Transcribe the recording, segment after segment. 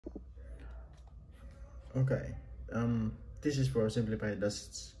Okay, this is for OZIMPLIFY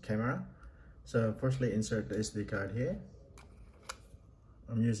Dash Camera. So firstly, insert the SD card here.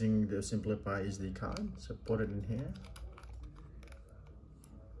 I'm using the OZIMPLIFY SD card, so put it in here.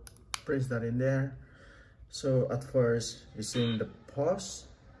 Press that in there. So at first, you're seeing the pause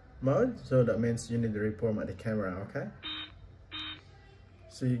mode, so that means you need to reformat the camera, okay?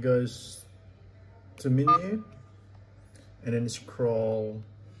 So you go to menu, and then scroll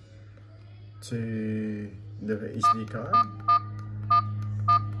to the SD card.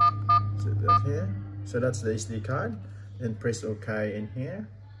 So that here. So that's the SD card. Then press OK in here,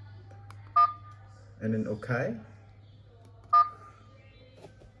 and then OK.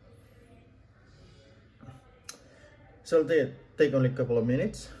 So they take only a couple of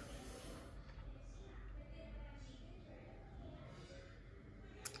minutes.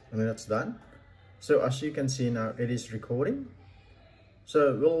 And then that's done. So as you can see now, it is recording.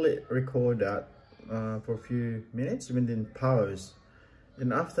 So we'll record that for a few minutes and then pause.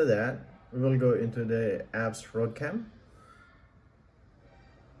 And after that, we will go into the apps roadcam.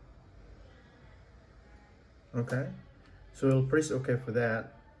 Okay, so we'll press OK for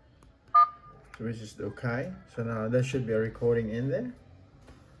that, which is OK. So now there should be a recording in there.